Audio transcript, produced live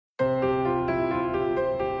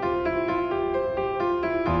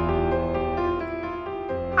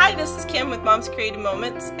Hi, this is Kim with Mom's Creative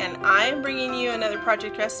Moments, and I'm bringing you another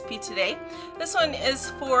project recipe today. This one is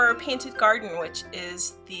for Painted Garden, which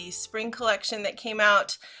is the spring collection that came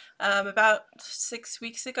out about 6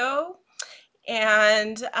 weeks ago.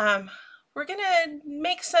 And we're going to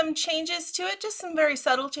make some changes to it, just some very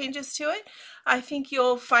subtle changes to it. I think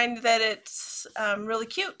you'll find that it's really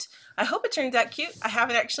cute. I hope it turns out cute. I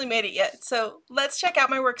haven't actually made it yet, so let's check out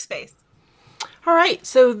my workspace. All right,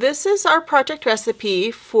 so this is our project recipe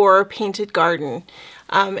for Painted Garden,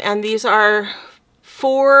 and these are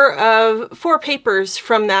four papers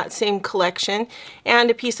from that same collection and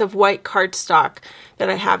a piece of white cardstock that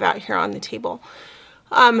I have out here on the table.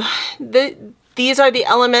 These are the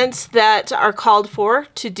elements that are called for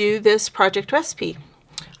to do this project recipe.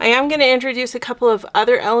 I am going to introduce a couple of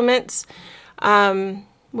other elements when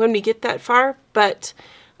we get that far, but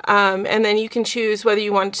and then you can choose whether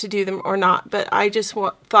you want to do them or not, but I just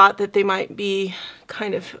thought that they might be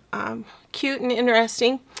kind of cute and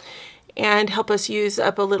interesting and help us use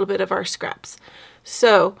up a little bit of our scraps.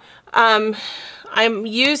 So I'm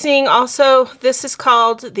using also, this is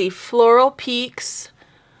called the Floral Peaks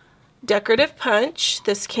Decorative Punch.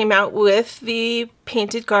 This came out with the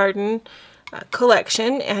Painted Garden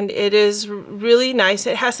collection, and it is really nice.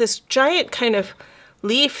 It has this giant kind of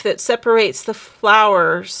leaf that separates the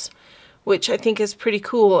flowers, which I think is pretty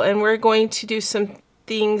cool, and we're going to do some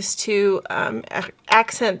things to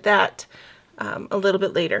accent that a little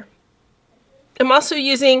bit later. I'm also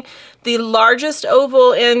using the largest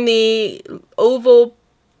oval in the oval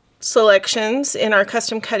selections in our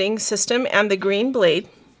custom cutting system and the green blade,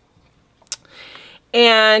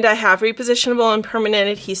 and I have repositionable and permanent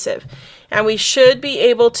adhesive, and we should be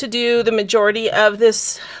able to do the majority of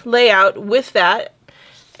this layout with that,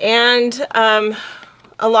 and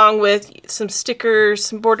along with some stickers,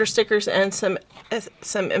 some border stickers, and some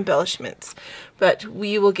embellishments. But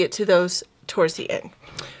we will get to those towards the end.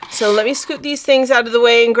 So let me scoot these things out of the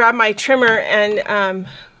way and grab my trimmer, and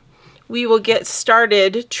we will get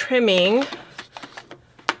started trimming,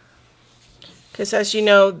 because as you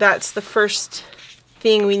know, that's the first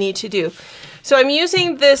thing we need to do. So I'm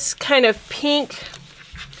using this kind of pink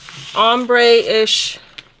ombre-ish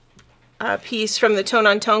piece from the Tone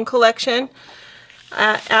on Tone collection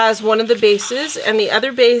as one of the bases, and the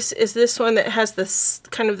other base is this one that has this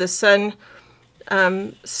kind of the sun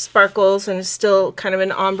sparkles and is still kind of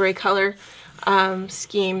an ombre color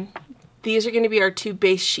scheme. These are going to be our two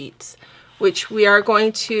base sheets, which we are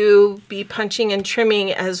going to be punching and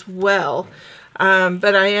trimming as well,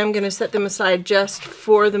 but I am going to set them aside just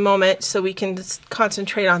for the moment so we can just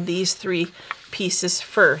concentrate on these three pieces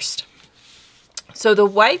first. So the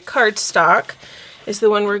white cardstock is the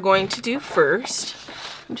one we're going to do first.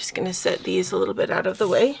 I'm just going to set these a little bit out of the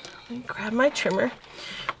way and grab my trimmer.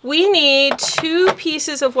 We need 2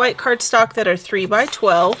 pieces of white cardstock that are 3 by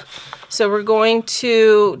 12. So we're going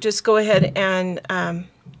to just go ahead and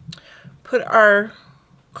put our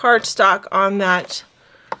cardstock on that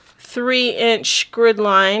 3-inch grid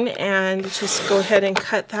line and just go ahead and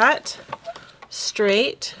cut that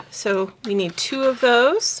straight. So we need 2 of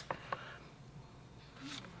those.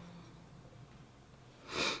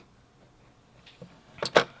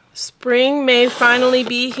 Spring may finally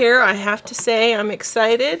be here. I have to say I'm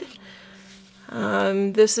excited.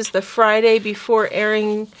 This is the Friday before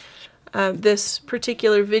airing this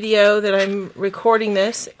particular video that I'm recording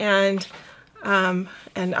this, and I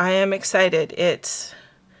am excited.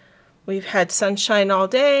 We've had sunshine all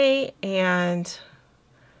day and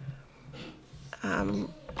a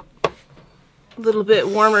little bit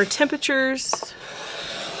warmer temperatures,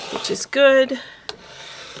 which is good.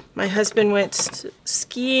 My husband went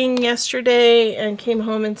skiing yesterday and came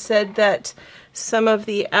home and said that some of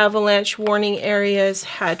the avalanche warning areas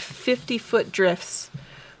had 50-foot drifts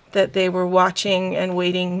that they were watching and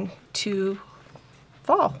waiting to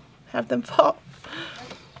have them fall,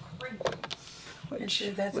 which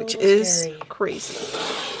is scary. Crazy.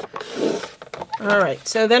 All right,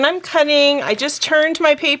 so then I'm cutting. I just turned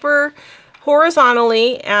my paper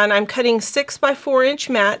horizontally, and I'm cutting 6 by 4 inch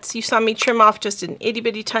mats. You saw me trim off just an itty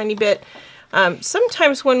bitty tiny bit.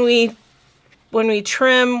 Sometimes when we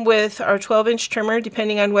trim with our 12-inch trimmer,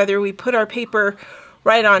 depending on whether we put our paper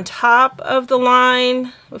right on top of the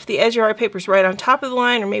line, if the edge of our paper is right on top of the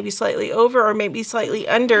line, or maybe slightly over, or maybe slightly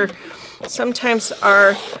under, sometimes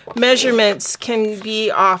our measurements can be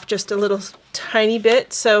off just a little tiny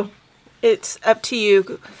bit. So it's up to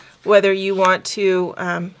you whether you want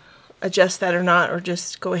to adjust that or not, or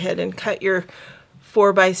just go ahead and cut your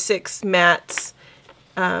 4 by 6 mats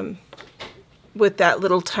with that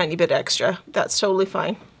little tiny bit extra. That's totally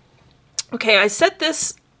fine. Okay, I set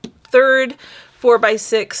this third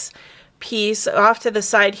 4x6 piece off to the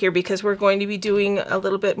side here because we're going to be doing a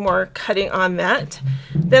little bit more cutting on that.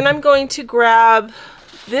 Then I'm going to grab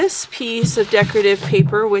this piece of decorative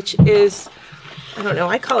paper, which is, I don't know,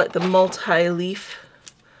 I call it the multicolored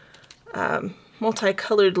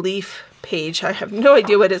leaf page. I have no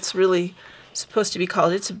idea what it's really supposed to be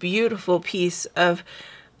called. It's a beautiful piece of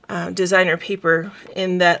designer paper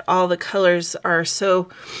in that all the colors are so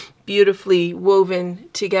beautifully woven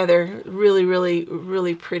together. Really, really,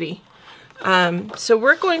 really pretty. So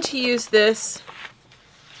we're going to use this,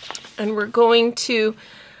 and we're going to,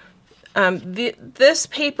 this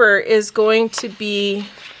paper is going to be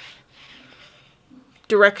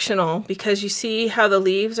directional because you see how the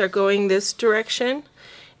leaves are going this direction,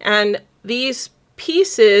 and these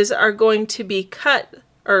pieces are going to be cut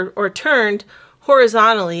or turned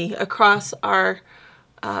horizontally across our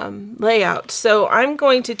layout. So I'm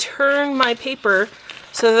going to turn my paper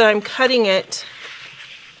so that I'm cutting it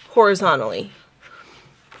horizontally.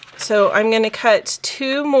 So I'm going to cut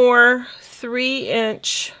 2 more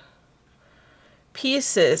 3-inch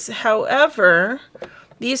pieces. However,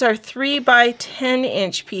 these are 3 by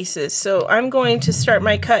 10-inch pieces. So I'm going to start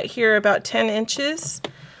my cut here about 10 inches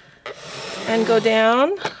and go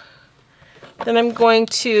down. Then I'm going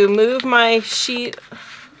to move my sheet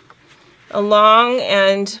along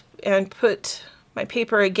and put my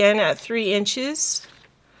paper again at 3 inches.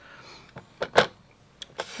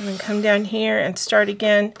 And then come down here and start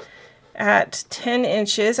again at 10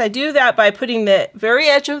 inches. I do that by putting the very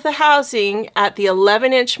edge of the housing at the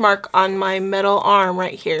 11-inch mark on my metal arm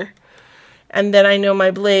right here. And then I know my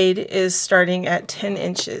blade is starting at 10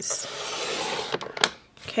 inches.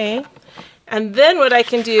 Okay, and then what I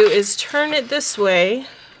can do is turn it this way,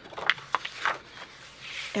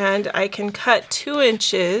 and I can cut 2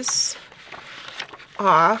 inches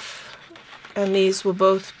off, and these will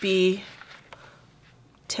both be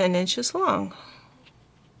 10 inches long.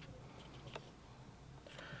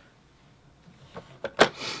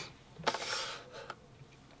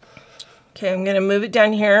 Okay, I'm going to move it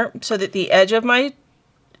down here so that the edge of my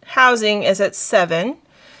housing is at 7.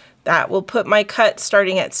 That will put my cut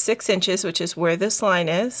starting at 6 inches, which is where this line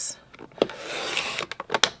is.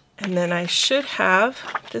 And then I should have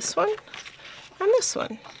this one and this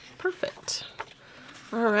one. Perfect.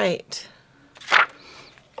 All right.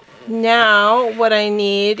 Now what I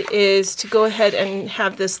need is to go ahead and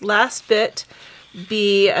have this last bit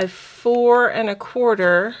be a 4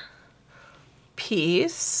 1/4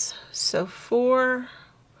 piece. So 4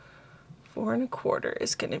 1/4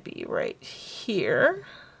 is going to be right here.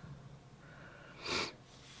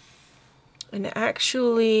 And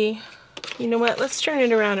actually, you know what, let's turn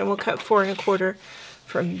it around and we'll cut 4 1/4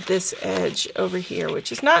 from this edge over here,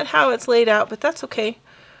 which is not how it's laid out, but that's okay.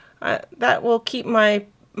 That will keep my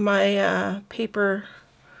paper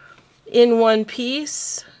in one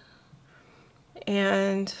piece,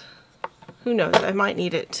 and who knows, I might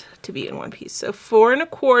need it to be in one piece. So 4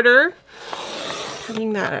 1/4,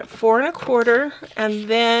 cutting that at 4 1/4, and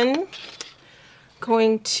then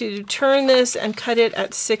going to turn this and cut it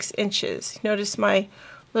at 6 inches. Notice my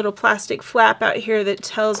little plastic flap out here that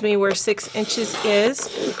tells me where 6 inches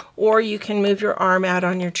is, or you can move your arm out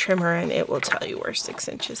on your trimmer and it will tell you where 6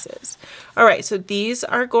 inches is. All right, so these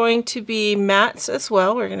are going to be mats as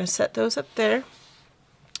well. We're going to set those up there.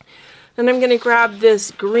 Then I'm going to grab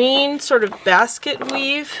this green sort of basket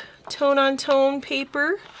weave tone-on-tone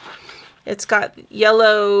paper. It's got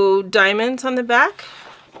yellow diamonds on the back,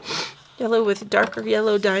 yellow with darker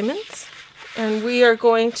yellow diamonds. And we are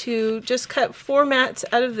going to just cut 4 mats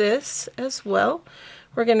out of this as well.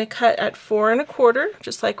 We're going to cut at 4 1/4,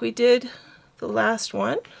 just like we did the last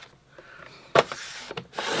one.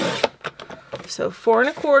 So 4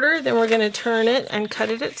 1/4, then we're going to turn it and cut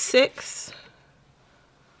it at 6.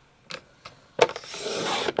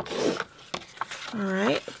 All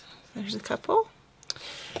right, there's a couple.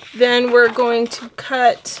 Then we're going to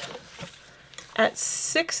cut at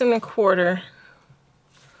 6 1/4.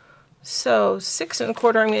 So 6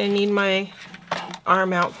 1/4 I'm going to need my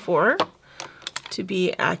arm out for to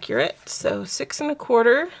be accurate. So 6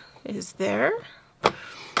 1/4 is there.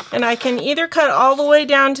 And I can either cut all the way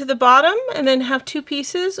down to the bottom and then have 2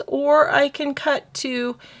 pieces, or I can cut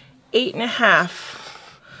to 8 1/2.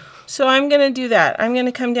 So I'm going to do that. I'm going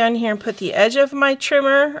to come down here and put the edge of my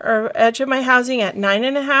trimmer, or edge of my housing, at 9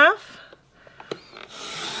 1/2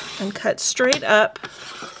 and cut straight up.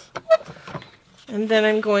 And then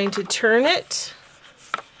I'm going to turn it.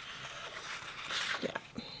 Yeah.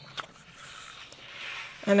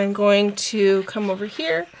 And I'm going to come over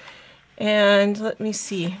here and let me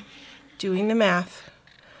see, doing the math.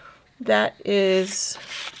 That is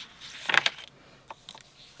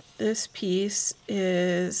this piece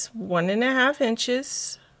is 1.5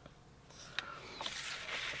 inches.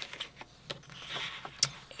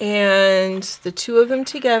 And the two of them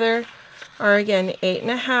together are again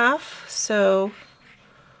 8.5. So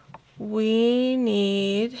we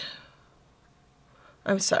need,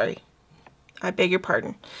 I'm sorry, I beg your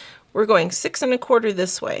pardon. We're going 6 1/4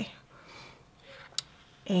 this way.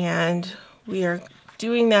 And we are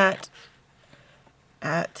doing that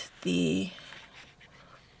at the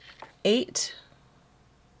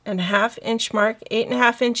 8.5 inch mark.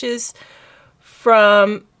 8.5 inches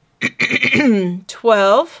from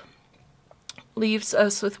 12 leaves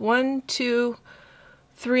us with 1, 2,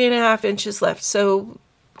 3.5 inches left. So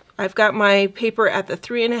I've got my paper at the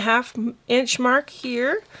 3.5 inch mark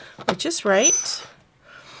here, which is right.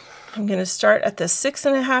 I'm going to start at the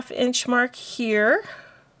 6.5 inch mark here.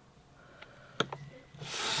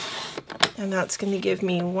 And that's going to give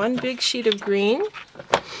me one big sheet of green.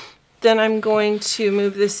 Then I'm going to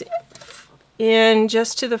move this in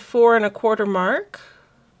just to the 4 1/4 mark.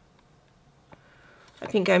 I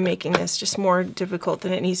think I'm making this just more difficult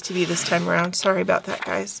than it needs to be this time around. Sorry about that,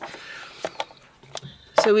 guys.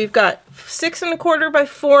 So we've got 6 1/4 by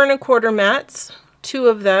 4 1/4 mats, 2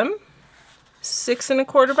 of them. 6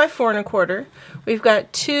 1/4 by 4 1/4. We've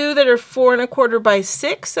got 2 that are 4 1/4 by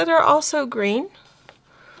 6 that are also green.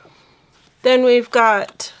 Then we've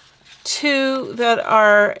got 2 that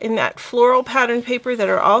are in that floral pattern paper that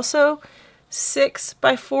are also 6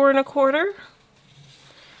 by 4 1/4.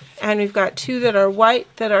 And we've got 2 that are white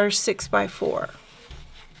that are 6 by 4.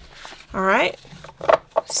 All right,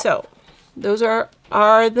 so those are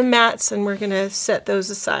the mats, and we're going to set those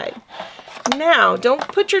aside. Now, don't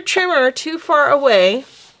put your trimmer too far away.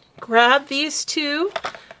 Grab these 2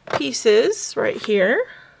 pieces right here,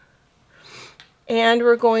 and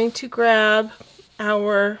we're going to grab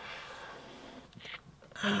our,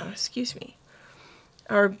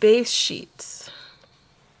 our base sheets.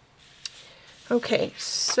 Okay,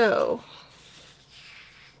 so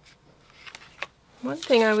one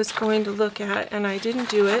thing I was going to look at, and I didn't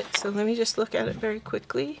do it, so let me just look at it very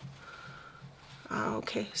quickly.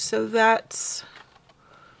 Okay, so that's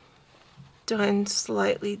done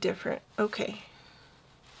slightly different. Okay.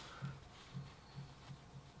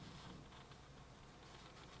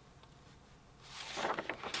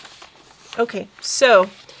 Okay, so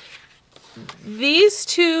these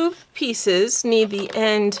 2 pieces need the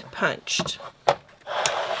end punched.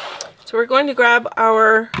 So we're going to grab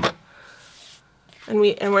our, and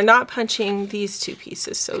we're not punching these 2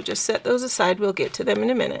 pieces, so just set those aside. We'll get to them in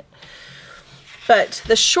a minute. But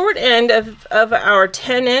the short end of our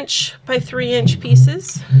 10 inch by 3 inch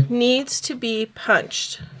pieces needs to be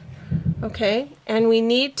punched. Okay, and we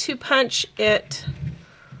need to punch it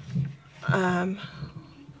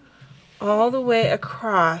all the way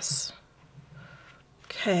across.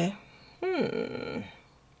 Okay.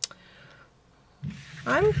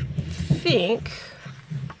 I think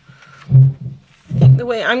the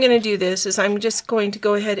way I'm going to do this is I'm just going to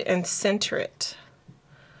go ahead and center it.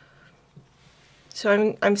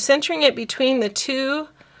 So I'm centering it between the 2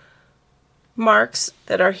 marks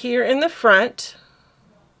that are here in the front.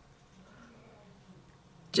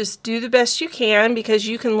 Just do the best you can, because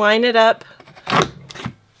you can line it up.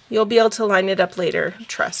 You'll be able to line it up later.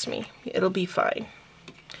 Trust me, it'll be fine.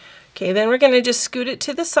 Okay, then we're going to just scoot it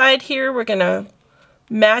to the side here. We're going to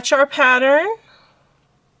match our pattern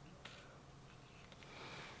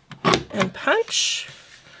and punch,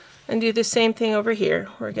 and do the same thing over here.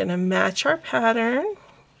 We're going to match our pattern.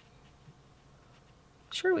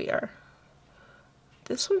 Sure we are.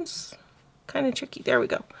 This one's kind of tricky. There we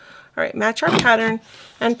go. All right, match our pattern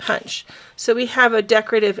and punch. So we have a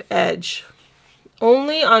decorative edge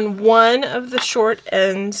only on one of the short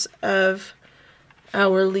ends of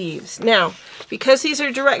our leaves. Now, because these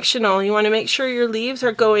are directional, you want to make sure your leaves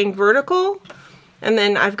are going vertical. And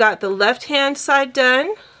then I've got the left-hand side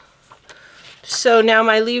done. So now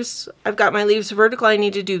my leaves, I've got my leaves vertical. I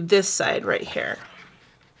need to do this side right here,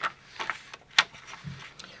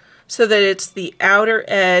 so that it's the outer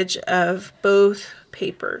edge of both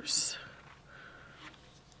papers.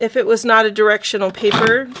 If it was not a directional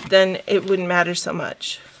paper, then it wouldn't matter so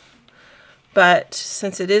much. But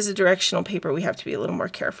since it is a directional paper, we have to be a little more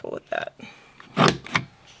careful with that.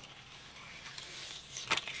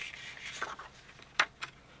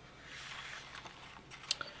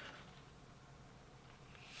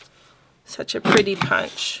 Such a pretty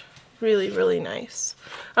punch. Really, really nice.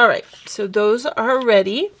 All right, so those are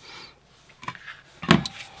ready.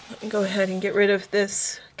 Let me go ahead and get rid of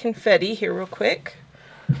this confetti here real quick.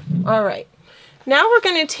 All right, now we're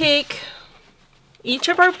going to take each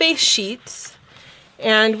of our base sheets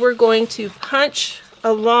and we're going to punch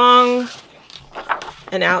along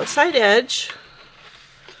an outside edge.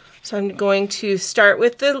 So I'm going to start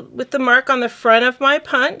with the mark on the front of my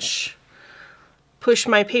punch, push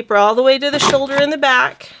my paper all the way to the shoulder in the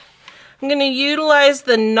back. I'm going to utilize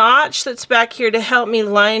the notch that's back here to help me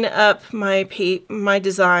line up my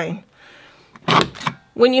design.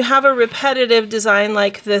 When you have a repetitive design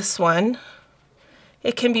like this one,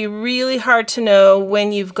 it can be really hard to know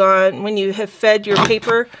when you have fed your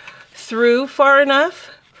paper through far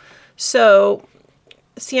enough. So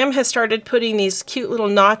Sam has started putting these cute little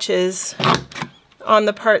notches on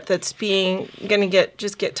the part that's gonna get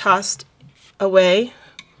tossed away,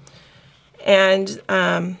 and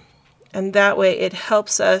that way it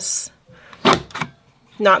helps us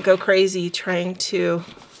not go crazy trying to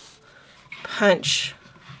punch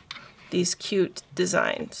these cute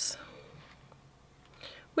designs,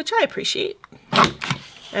 which I appreciate,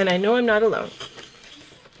 and I know I'm not alone.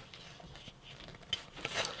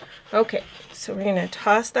 Okay, so we're gonna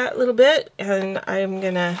toss that a little bit, and I'm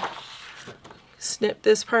gonna snip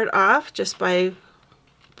this part off just by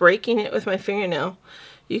breaking it with my fingernail.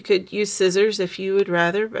 You could use scissors if you would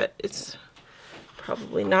rather, but it's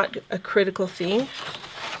probably not a critical thing.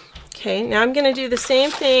 Okay, now I'm gonna do the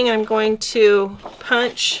same thing. I'm going to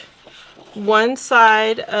punch one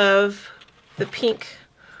side of the pink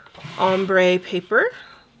ombre paper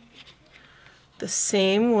the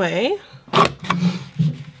same way.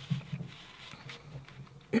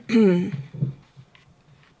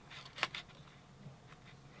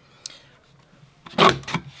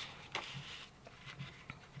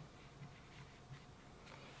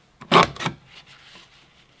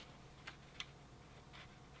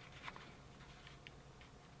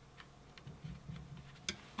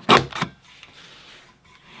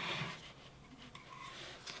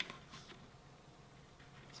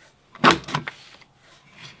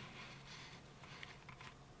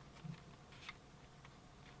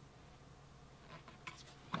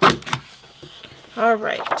 All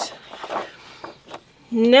right,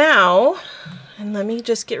 now, and let me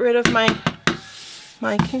just get rid of my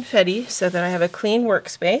confetti so that I have a clean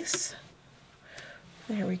workspace.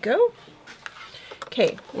 There we go.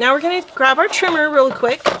 Okay, now we're going to grab our trimmer real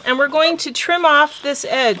quick, and we're going to trim off this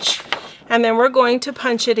edge, and then we're going to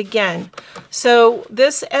punch it again. So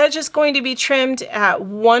this edge is going to be trimmed at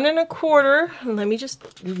 1 1/4. Let me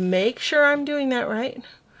just make sure I'm doing that right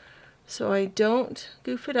so I don't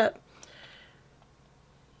goof it up.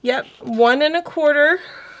 Yep, 1 1/4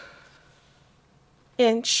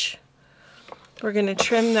 inch. We're going to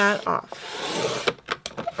trim that off.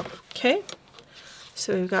 Okay,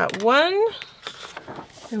 so we've got one,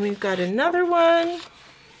 and we've got another one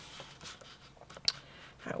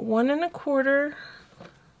at 1 1/4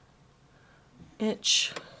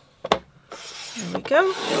 inch. There we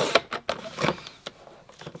go.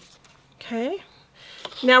 Okay,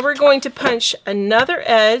 now we're going to punch another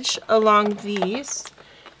edge along these.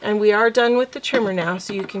 And we are done with the trimmer now,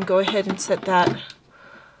 so you can go ahead and set that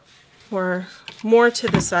more to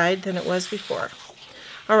the side than it was before.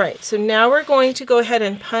 All right, so now we're going to go ahead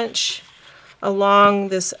and punch along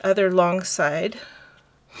this other long side.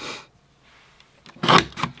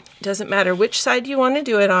 Doesn't matter which side you want to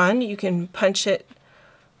do it on. You can punch it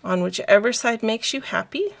on whichever side makes you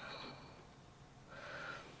happy.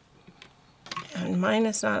 And mine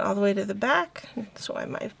is not all the way to the back. That's why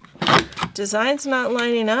my design's not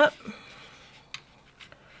lining up.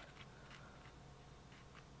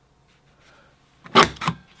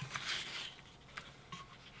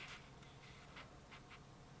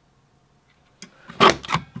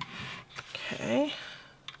 Okay.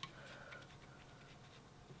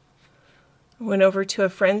 I went over to a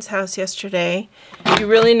friend's house yesterday. You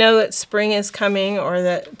really know that spring is coming or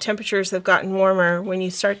that temperatures have gotten warmer when you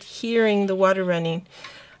start hearing the water running.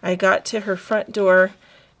 I got to her front door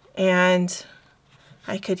and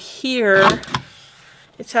I could hear,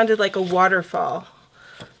 it sounded like a waterfall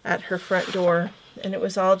at her front door, and it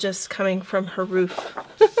was all just coming from her roof.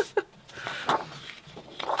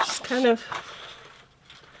 Just kind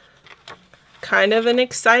of an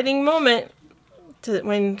exciting moment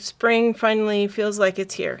when spring finally feels like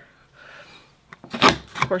it's here.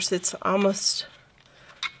 Of course, it's almost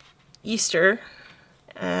Easter,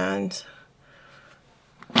 and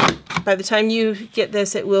by the time you get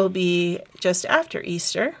this, it will be just after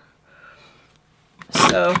Easter.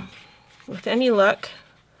 So, with any luck,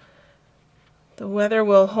 the weather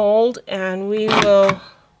will hold and we will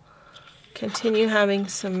continue having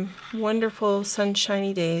some wonderful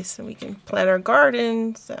sunshiny days, and we can plant our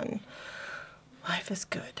gardens and life is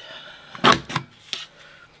good.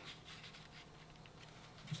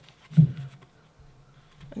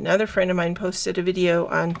 Another friend of mine posted a video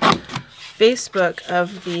on Facebook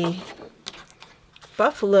of the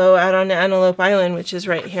buffalo out on Antelope Island, which is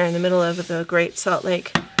right here in the middle of the Great Salt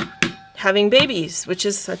Lake, having babies, which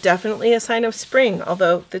is definitely a sign of spring,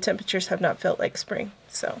 although the temperatures have not felt like spring.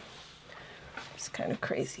 So it's kind of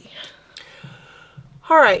crazy.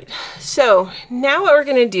 All right, so now what we're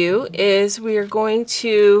going to do is we are going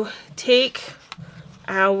to take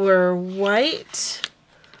our white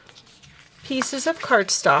pieces of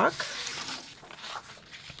cardstock,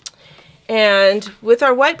 and with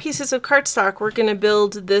our white pieces of cardstock we're going to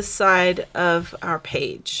build this side of our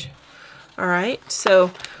page. All right,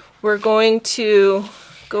 so we're going to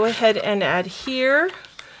go ahead and adhere.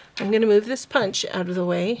 I'm going to move this punch out of the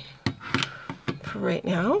way for right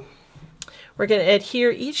now. We're going to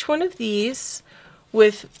adhere each one of these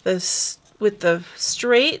with the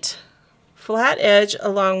straight flat edge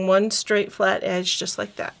along one straight flat edge, just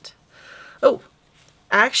like that. Oh,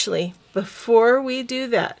 actually, before we do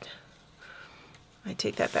that, I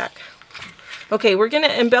take that back. Okay, we're going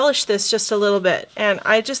to embellish this just a little bit, and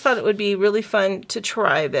I just thought it would be really fun to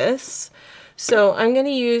try this. So I'm going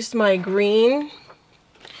to use my green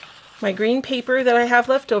paper that I have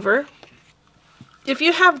left over. If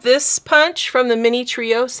you have this punch from the mini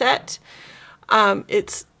trio set,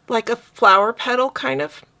 it's like a flower petal kind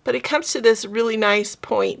of, but it comes to this really nice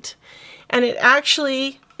point, and it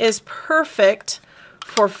actually is perfect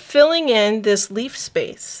for filling in this leaf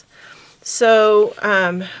space. So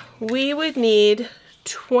we would need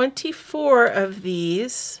 24 of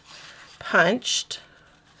these punched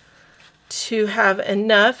to have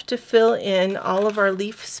enough to fill in all of our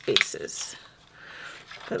leaf spaces.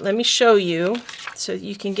 But let me show you so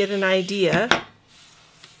you can get an idea.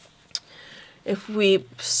 If we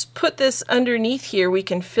put this underneath here, we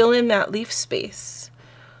can fill in that leaf space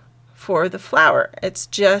for the flower. It's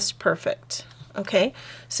just perfect. Okay,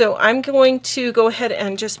 so I'm going to go ahead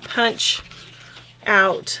and just punch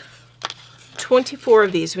out 24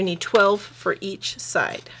 of these. We need 12 for each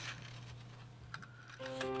side.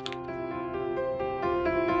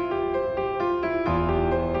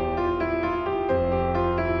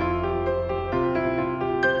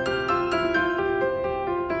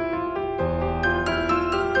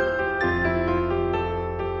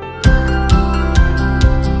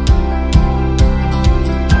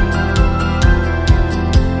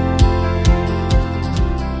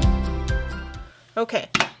 Okay,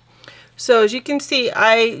 so as you can see,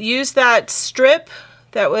 I used that strip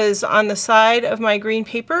that was on the side of my green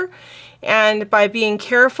paper, and by being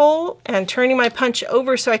careful and turning my punch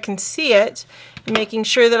over so I can see it, and making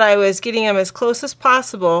sure that I was getting them as close as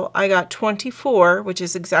possible, I got 24, which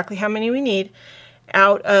is exactly how many we need,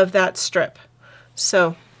 out of that strip.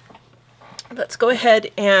 So let's go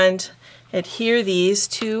ahead and adhere these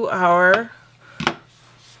to our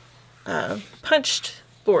punched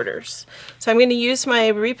borders. So I'm going to use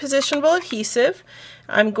my repositionable adhesive.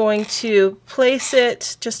 I'm going to place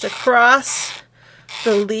it just across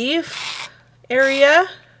the leaf area.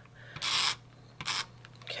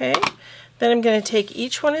 Okay, then I'm going to take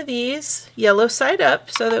each one of these yellow side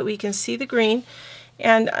up so that we can see the green,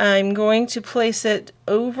 and I'm going to place it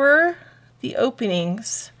over the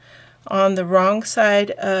openings on the wrong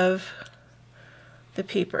side of the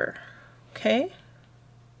paper. Okay.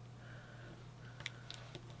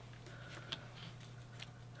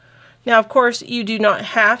 Now, of course, you do not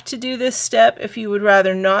have to do this step. If you would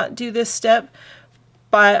rather not do this step,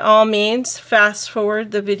 by all means, fast forward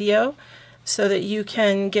the video so that you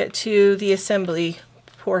can get to the assembly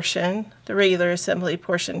portion, the regular assembly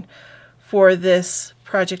portion for this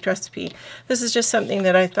project recipe. This is just something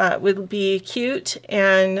that I thought would be cute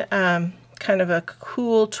and kind of a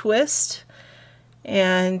cool twist.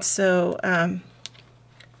 And so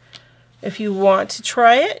if you want to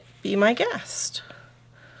try it, be my guest.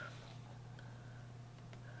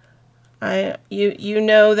 You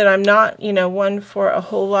know that I'm not, one for a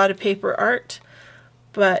whole lot of paper art,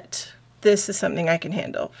 but this is something I can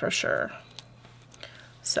handle for sure.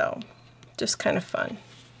 So, just kind of fun.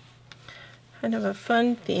 Kind of a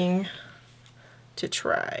fun thing to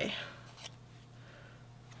try.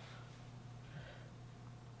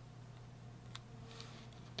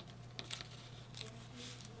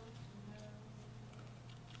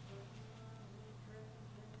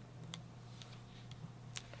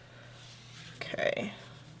 Okay.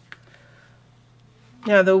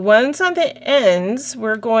 Now the ones on the ends,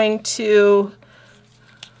 we're going to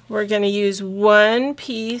use one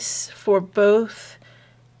piece for both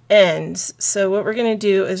ends. So what we're going to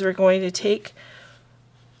do is we're going to take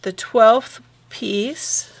the 12th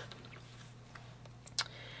piece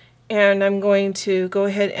and I'm going to go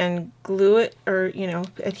ahead and glue it, or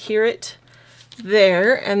adhere it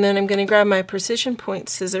there, and then I'm going to grab my precision point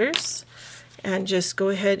scissors and just go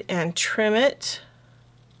ahead and trim it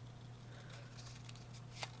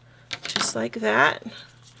just like that,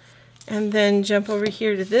 and then jump over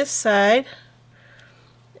here to this side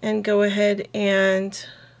and go ahead and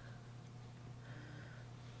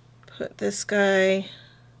put this guy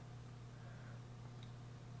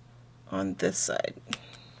on this side.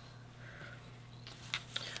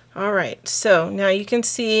 Alright, so now you can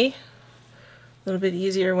see a little bit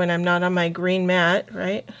easier when I'm not on my green mat,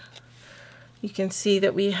 right? You can see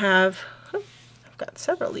that we have, I've got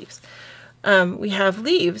several leaves. We have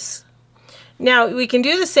leaves. Now we can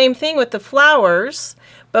do the same thing with the flowers,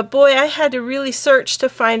 but boy, I had to really search to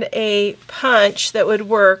find a punch that would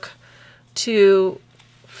work to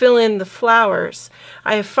fill in the flowers.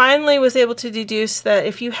 I finally was able to deduce that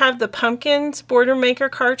if you have the Pumpkins Border Maker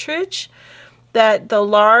cartridge, that the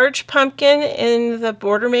large pumpkin in the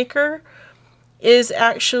Border Maker is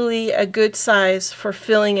actually a good size for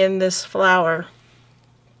filling in this flower.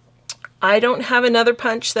 I don't have another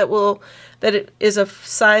punch that it is a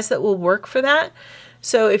size that will work for that.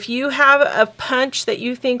 So if you have a punch that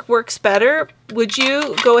you think works better, would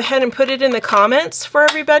you go ahead and put it in the comments for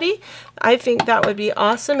everybody? I think that would be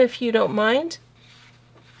awesome if you don't mind.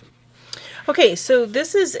 Okay, so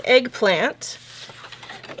this is eggplant,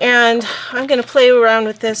 and I'm going to play around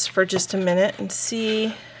with this for just a minute and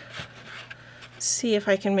see if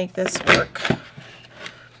I can make this work.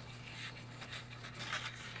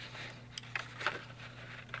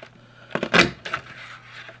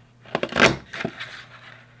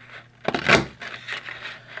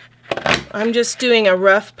 I'm just doing a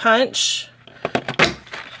rough punch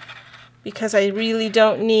because I really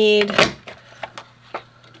don't need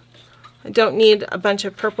a bunch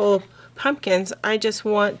of purple pumpkins. I just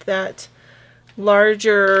want that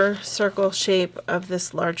larger circle shape of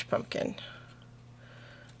this large pumpkin.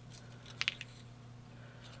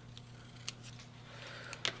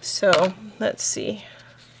 So let's see.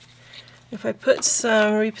 If I put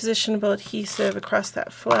some repositionable adhesive across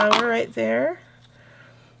that flower right there,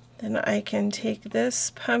 then I can take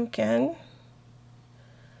this pumpkin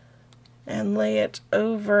and lay it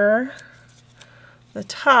over the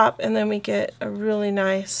top, and then we get a really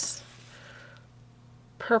nice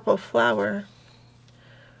purple flower,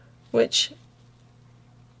 which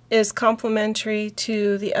is complementary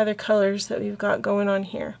to the other colors that we've got going on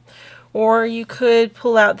here. Or you could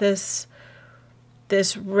pull out this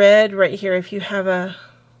red right here if you have a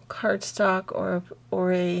cardstock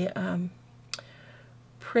or a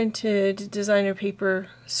printed designer paper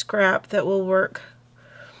scrap that will work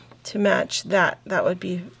to match that. That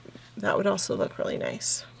would also look really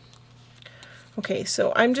nice. Okay,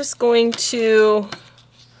 so I'm just going to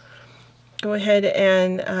go ahead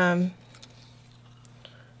and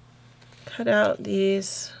cut out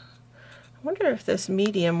these. I wonder if this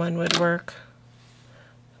medium one would work.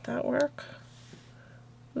 Would that work?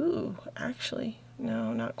 Ooh, actually,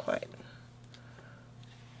 no, not quite.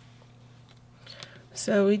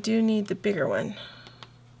 So we do need the bigger one.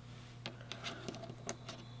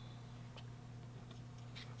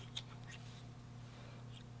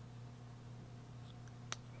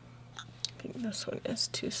 I think this one is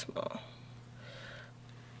too small.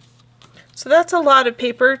 So that's a lot of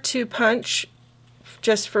paper to punch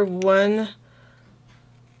just for one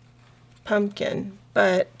pumpkin,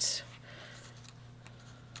 but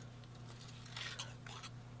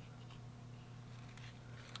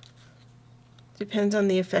depends on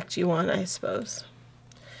the effect you want, I suppose.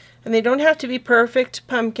 And they don't have to be perfect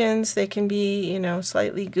pumpkins. They can be,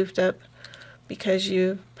 slightly goofed up because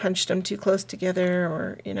you punched them too close together,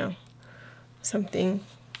 or, something.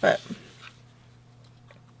 But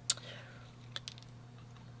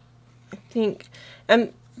I think,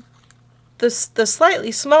 and the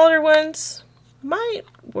slightly smaller ones might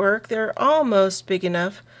work. They're almost big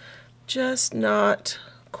enough, just not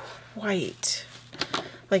quite.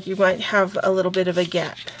 Like you might have a little bit of a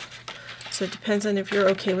gap. So it depends on if you're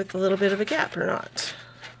okay with a little bit of a gap or not.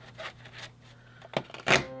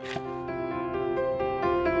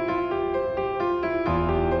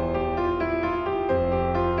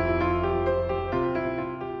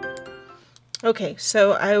 Okay,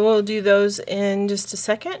 so I will do those in just a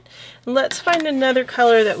second. Let's find another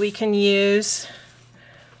color that we can use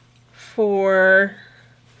for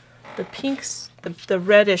the pinks, the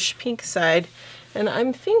reddish pink side. And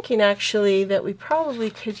I'm thinking actually that we probably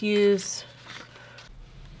could use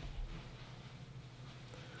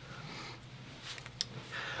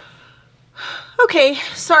Okay,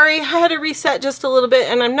 sorry, I had to reset just a little bit,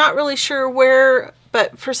 and I'm not really sure where,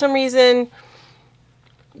 but for some reason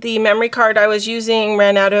the memory card I was using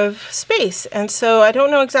ran out of space, and so I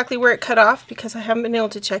don't know exactly where it cut off because I haven't been able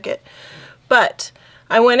to check it. But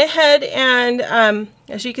I went ahead and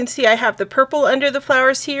as you can see, I have the purple under the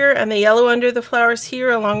flowers here and the yellow under the flowers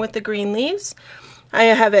here along with the green leaves. I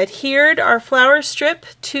have adhered our flower strip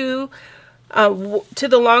to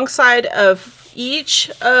the long side of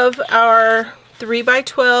each of our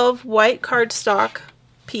 3x12 white cardstock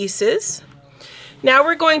pieces. Now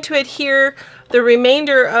we're going to adhere the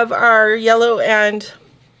remainder of our yellow and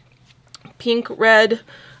pink red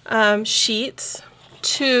sheets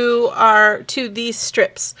to these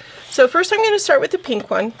strips. So first I'm going to start with the pink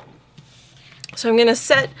one. So I'm going to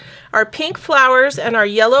set our pink flowers and our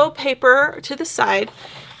yellow paper to the side,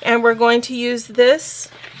 and we're going to use this.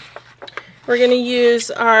 We're going to use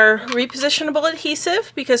our repositionable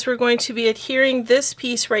adhesive because we're going to be adhering this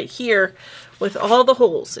piece right here with all the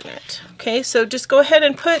holes in it. Okay, so just go ahead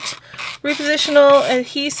and put repositional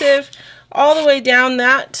adhesive all the way down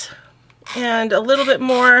that and a little bit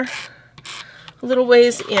more, a little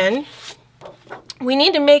ways in. We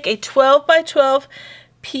need to make a 12 by 12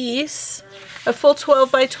 piece, a full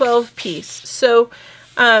 12 by 12 piece. So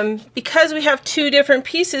because we have two different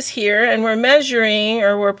pieces here and we're measuring,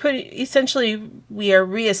 or we're putting, essentially we are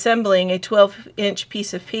reassembling a 12-inch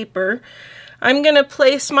piece of paper, I'm going to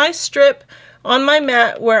place my strip on my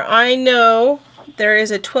mat where I know there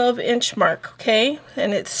is a 12-inch mark, okay,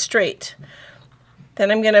 and it's straight.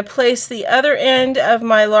 Then I'm going to place the other end of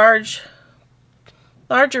my larger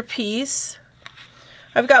piece.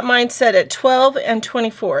 I've got mine set at 12 and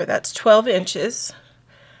 24. That's 12 inches.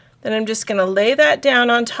 Then I'm just going to lay that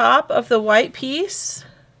down on top of the white piece,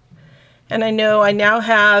 and I know I now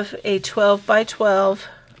have a 12 by 12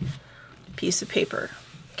 piece of paper.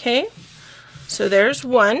 Okay, so there's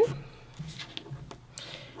one,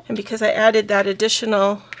 and because I added that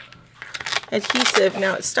additional adhesive,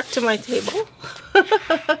 now it's stuck to my table.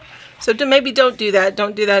 So maybe don't do that.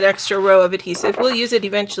 Don't do that extra row of adhesive. We'll use it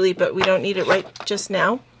eventually, but we don't need it right just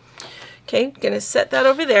now. Okay, I'm going to set that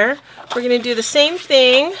over there. We're going to do the same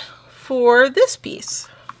thing for this piece.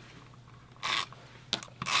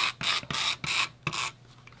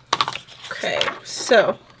 Okay,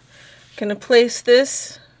 so I'm going to place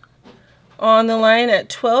this on the line at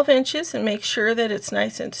 12 inches and make sure that it's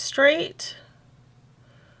nice and straight.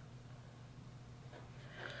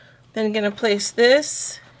 Then I'm going to place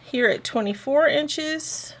this here at 24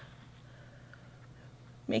 inches,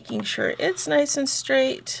 making sure it's nice and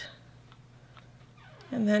straight.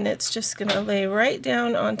 And then it's just going to lay right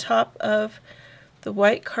down on top of the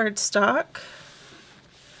white cardstock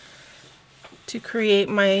to create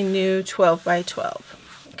my new 12 by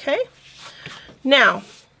 12. Okay? Now,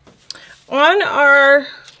 on our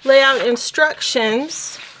layout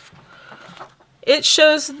instructions, it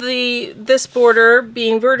shows this border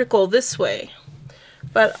being vertical this way.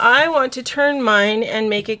 But I want to turn mine and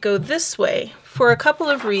make it go this way for a couple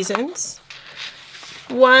of reasons.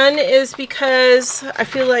 One is because I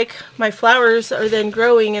feel like my flowers are then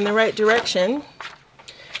growing in the right direction.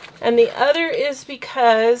 And the other is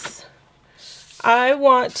because I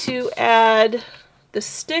want to add the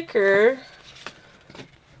sticker.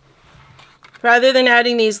 Rather than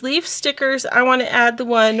adding these leaf stickers, I want to add the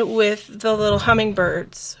one with the little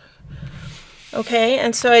hummingbirds. Okay,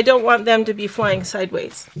 and so I don't want them to be flying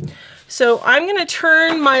sideways. So I'm going to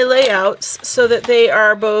turn my layouts so that they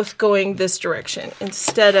are both going this direction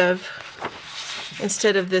instead of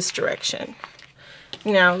this direction.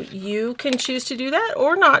 Now, you can choose to do that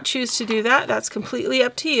or not choose to do that. That's completely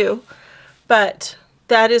up to you. But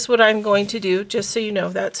that is what I'm going to do, just so you know.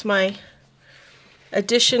 That's my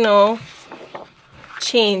additional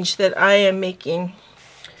change that I am making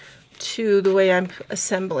to the way I'm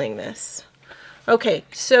assembling this. Okay,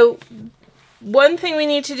 so one thing we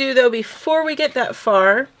need to do though before we get that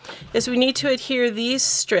far is we need to adhere these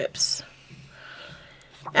strips.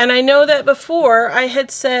 And I know that before I had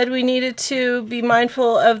said we needed to be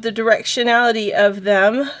mindful of the directionality of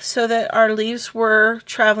them so that our leaves were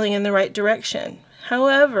traveling in the right direction.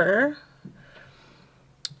 However,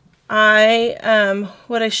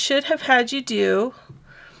 what I should have had you do,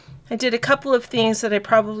 I did a couple of things that I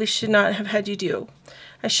probably should not have had you do.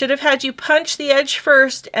 I should have had you punch the edge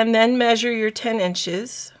first and then measure your 10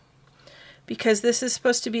 inches because this is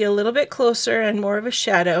supposed to be a little bit closer and more of a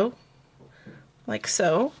shadow, like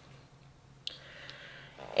so.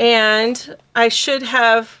 And I should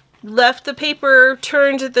have left the paper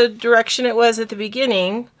turned the direction it was at the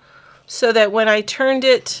beginning so that when I turned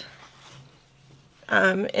it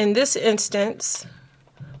in this instance,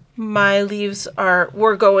 my leaves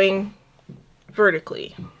were going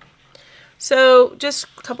vertically. So just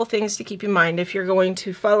a couple things to keep in mind if you're going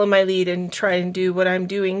to follow my lead and try and do what I'm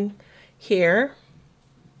doing here.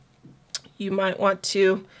 You might want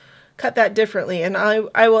to cut that differently, and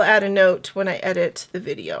I will add a note when I edit the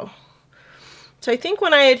video. So I think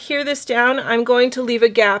when I adhere this down, I'm going to leave a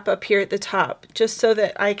gap up here at the top just so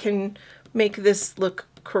that I can make this look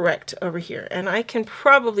correct over here. And I can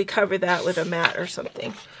probably cover that with a mat or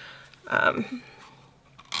something.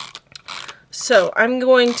 So I'm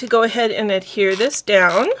going to go ahead and adhere this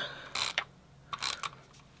down.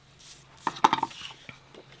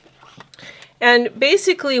 And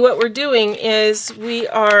basically what we're doing is we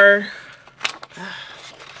are,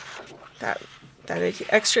 that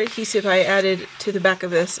extra adhesive I added to the back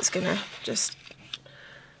of this is gonna just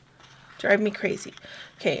drive me crazy.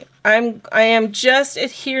 Okay, I am just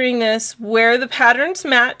adhering this where the patterns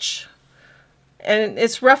match, and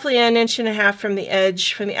it's roughly 1.5 inches from the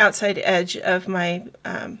edge, from the outside edge of my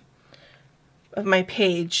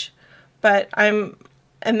page. But and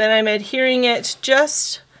then I'm adhering it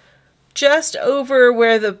just over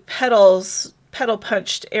where the petal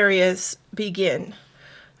punched areas begin.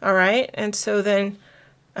 All right, and so then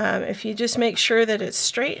if you just make sure that it's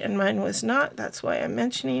straight, and mine was not, that's why I'm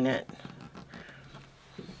mentioning it.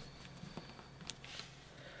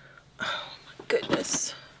 Oh my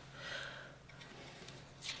goodness.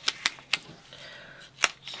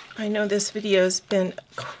 I know this video's been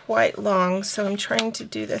quite long, so I'm trying to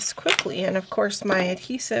do this quickly, and of course my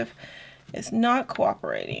adhesive is not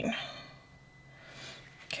cooperating.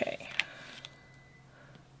 Okay,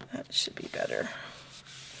 that should be better.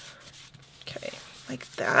 Okay,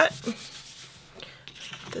 like that.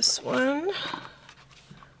 This one.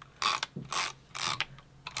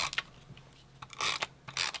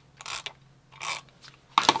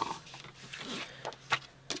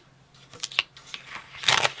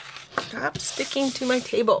 Stop sticking to my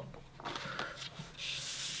table.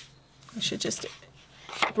 I should just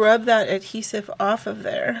rub that adhesive off of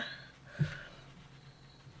there,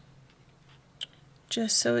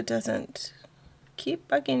 just so it doesn't keep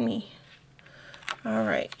bugging me. All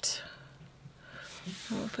right,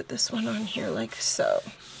 we'll put this one on here like so.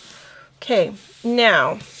 Okay,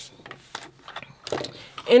 now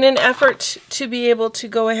in an effort to be able to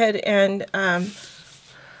go ahead and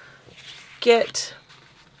get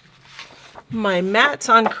my mats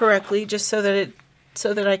on correctly, just so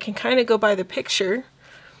that I can kind of go by the picture,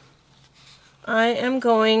 I am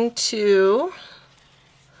going to,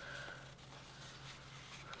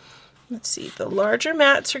 let's see, the larger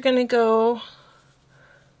mats are going to go,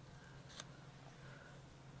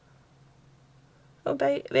 oh,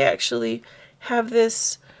 they actually have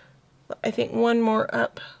this, I think, one more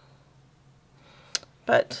up,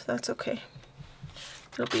 but that's okay.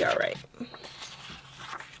 It'll be all right.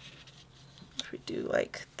 If we do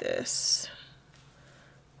like this,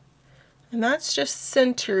 and that's just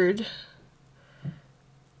centered.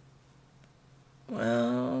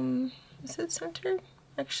 Well, is it centered?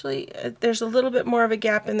 Actually, there's a little bit more of a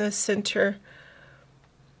gap in the center.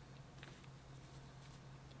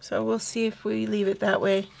 So we'll see if we leave it that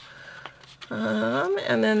way.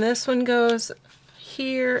 And then this one goes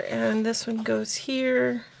here, and this one goes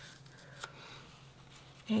here.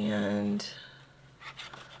 And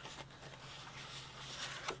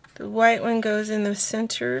the white one goes in the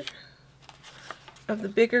center of the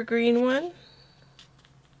bigger green one.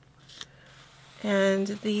 And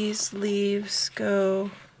these leaves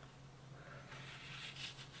go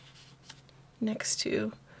next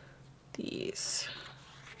to these.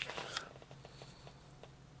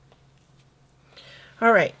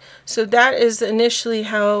 All right, so that is initially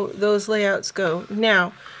how those layouts go.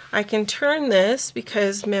 Now, I can turn this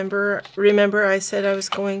because remember I said I was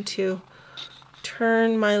going to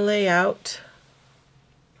turn my layout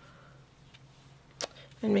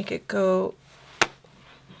and make it go,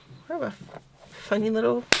 where a funny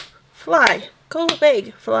little fly. Go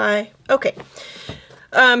big, fly. Okay.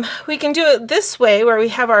 We can do it this way, where we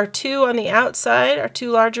have our two on the outside, our two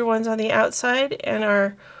larger ones on the outside, and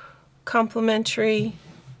our complementary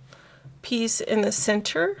piece in the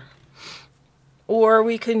center. Or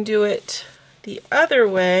we can do it the other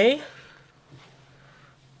way.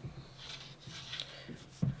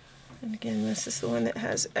 And again, this is the one that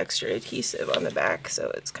has extra adhesive on the back,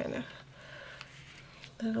 so it's kind of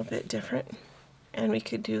a little bit different. And we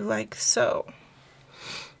could do like so.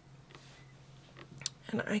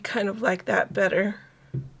 And I kind of like that better,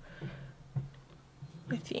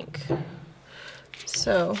 I think.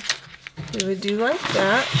 So we would do like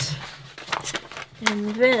that.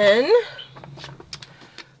 And then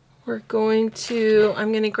I'm going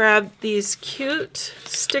to grab these cute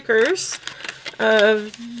stickers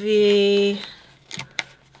of the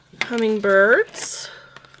hummingbirds.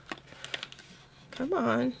 Come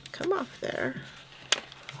on, come off there.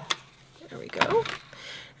 There we go.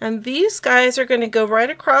 And these guys are going to go right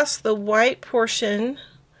across the white portion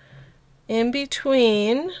in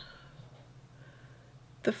between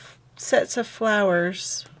the sets of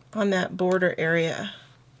flowers on that border area.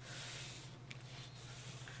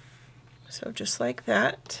 So just like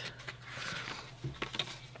that.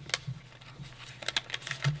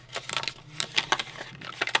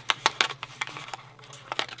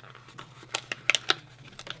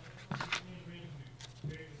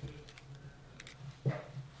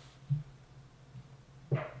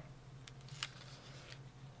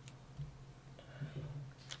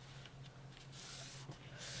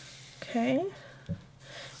 Okay.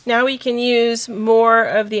 Now we can use more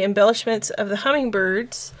of the embellishments of the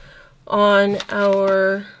hummingbirds on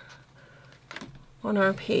our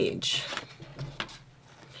page.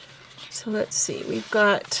 So let's see, we've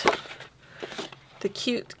got the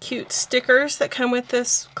cute stickers that come with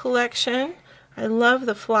this collection. I love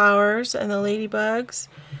the flowers and the ladybugs,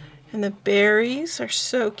 and the berries are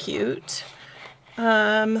so cute.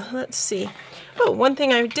 Let's see. Oh, one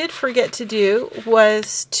thing I did forget to do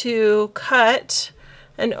was to cut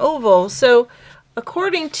an oval. So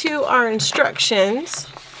according to our instructions,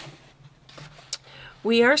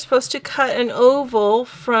 we are supposed to cut an oval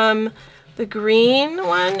from the green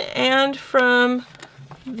one and from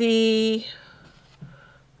the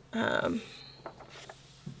let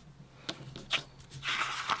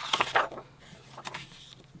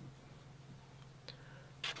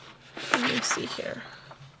me see here.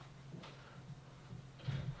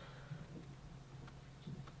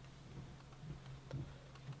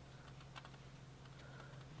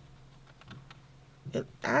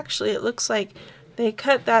 It looks like they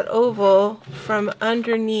cut that oval from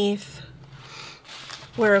underneath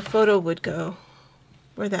where a photo would go,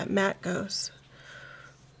 where that mat goes.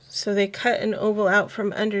 So they cut an oval out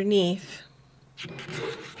from underneath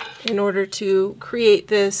in order to create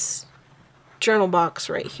this journal box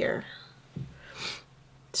right here.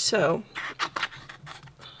 So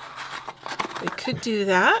we could do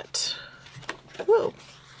that. Whoa.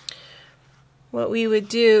 What we would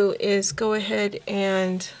do is go ahead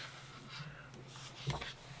and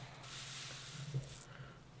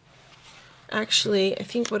actually, I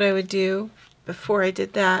think what I would do before I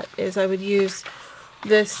did that is I would use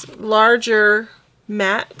this larger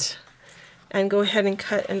mat and go ahead and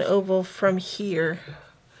cut an oval from here.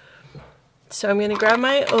 So I'm going to grab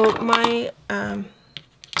I'm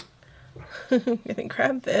going to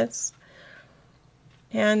grab this,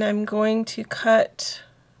 and I'm going to cut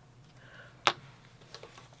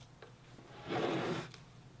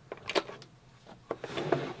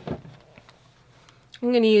I'm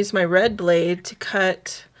going to use my red blade to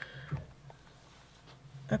cut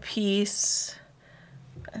a piece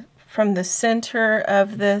from the center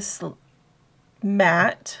of this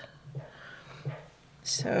mat.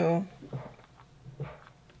 So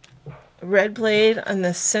red blade on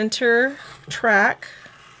the center track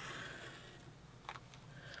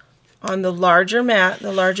on the larger mat,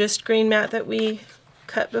 the largest green mat that we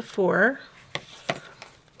cut before.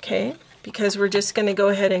 Okay, because we're just going to go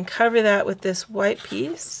ahead and cover that with this white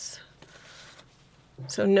piece,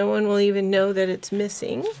 so no one will even know that it's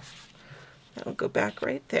missing. That'll go back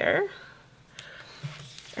right there.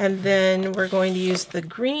 And then we're going to use the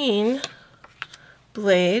green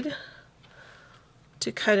blade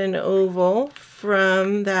to cut an oval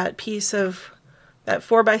from that piece of, that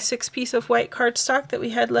 4x6 piece of white cardstock that we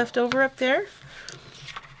had left over up there.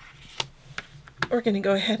 We're going to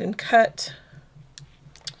go ahead and cut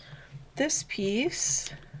this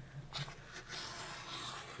piece,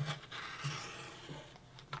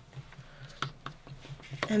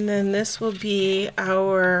 and then this will be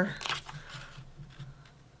our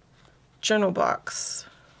journal box.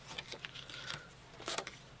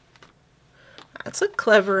 That's a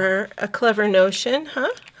clever notion, huh?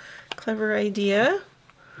 Clever idea.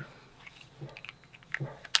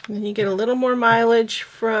 And then you get a little more mileage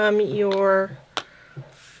from your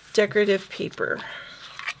decorative paper.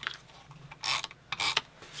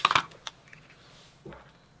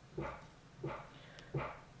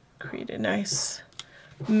 Create a nice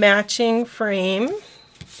matching frame.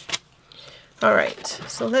 All right,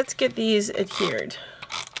 so let's get these adhered.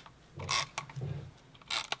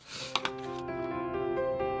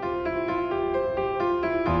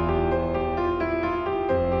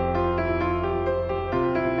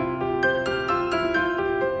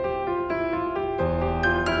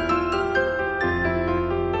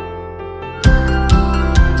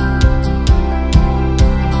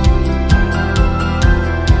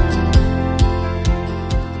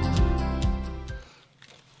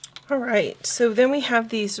 right, so then we have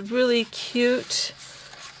these really cute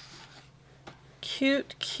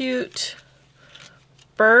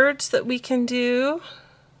birds that we can do.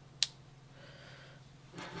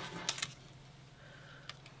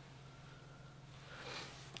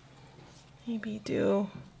 Maybe do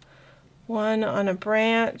one on a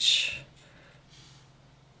branch,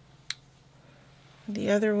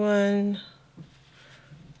 the other one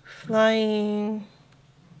flying.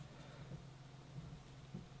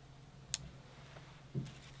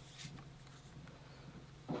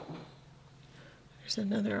 There's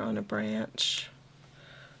another on a branch,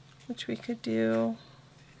 which we could do.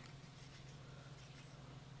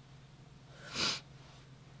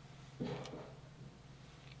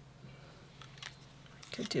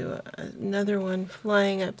 Could do another one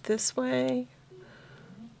flying up this way,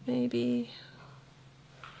 maybe.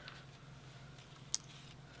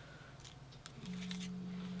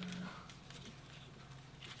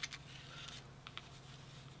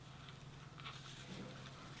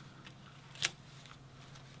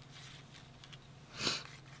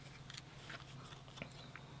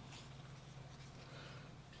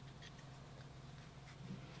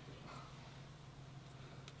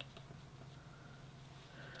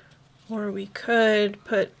 Or we could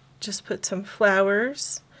just put some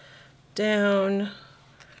flowers down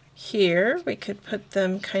here. We could put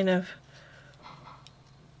them kind of,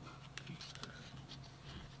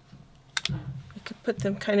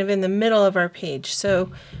 in the middle of our page.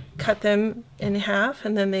 So cut them in half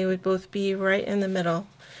and then they would both be right in the middle.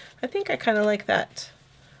 I think I kind of like that.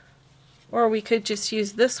 Or we could just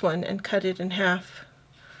use this one and cut it in half.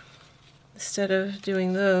 Instead of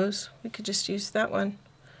doing those, we could just use that one.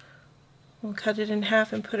 We'll cut it in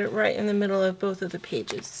half and put it right in the middle of both of the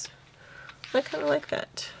pages. I kind of like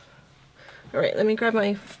that. All right, let me grab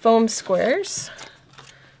my foam squares.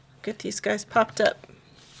 Get these guys popped up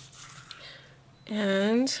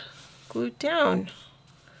and glued down.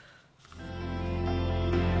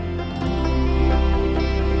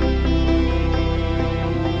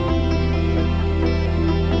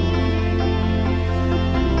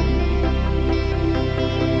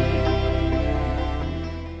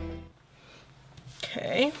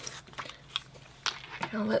 Okay,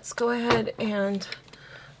 now let's go ahead and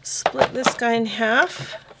split this guy in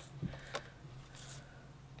half.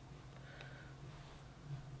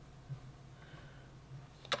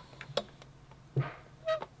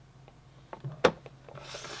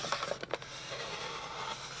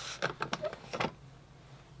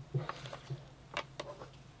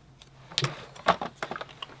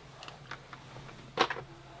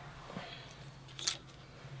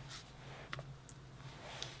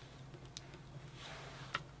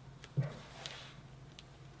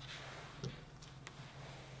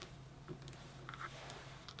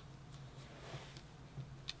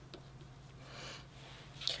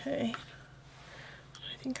 Okay,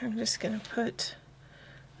 I think I'm just going to put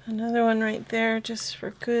another one right there just for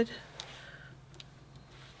good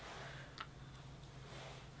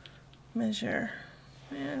measure.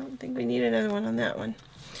 I don't think we need another one on that one.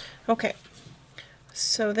 Okay,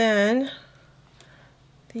 so then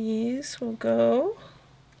these will go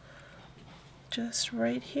just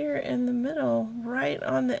right here in the middle, right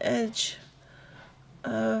on the edge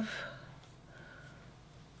of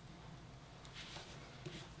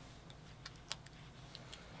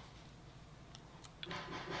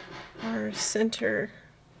our center,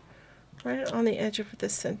 right on the edge of the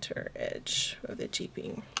center edge of the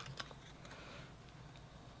jeeping.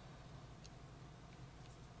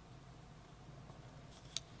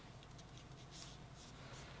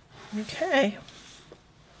 Okay.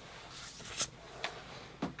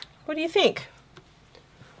 What do you think?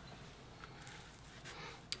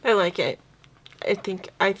 I like it. I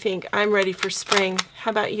think I'm ready for spring. How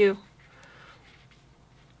about you?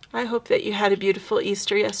 I hope that you had a beautiful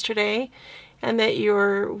Easter yesterday and that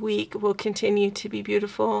your week will continue to be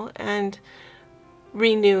beautiful and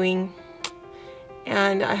renewing.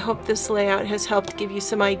 And I hope this layout has helped give you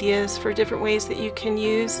some ideas for different ways that you can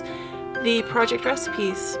use the project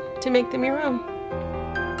recipes to make them your own.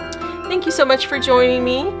 Thank you so much for joining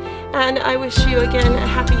me, and I wish you again a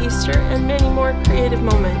happy Easter and many more creative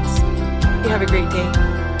moments. You have a great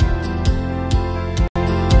day.